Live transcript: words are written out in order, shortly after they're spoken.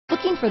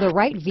Looking for the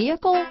right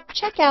vehicle?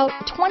 Check out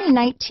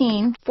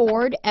 2019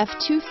 Ford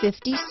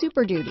F-250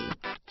 Super Duty.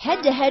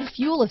 Head-to-head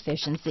fuel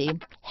efficiency,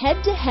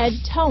 head-to-head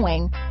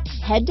towing,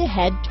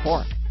 head-to-head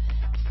torque.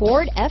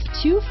 Ford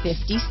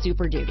F-250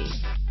 Super Duty.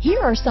 Here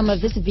are some of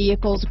this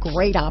vehicle's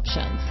great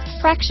options: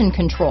 traction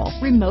control,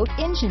 remote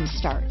engine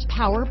start,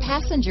 power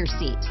passenger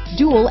seat,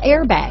 dual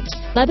airbags,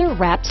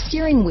 leather-wrapped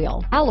steering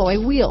wheel,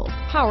 alloy wheels,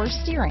 power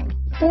steering,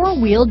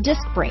 four-wheel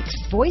disc brakes,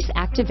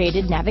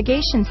 voice-activated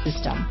navigation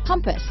system,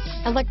 compass,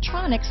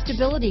 electronic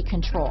stability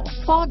control,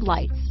 fog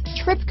lights,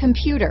 trip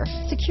computer,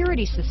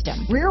 security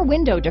system, rear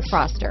window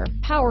defroster,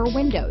 power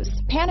windows,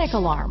 panic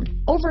alarm,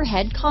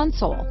 overhead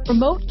console,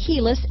 remote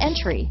keyless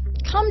entry.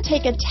 Come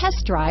take a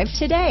test drive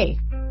today.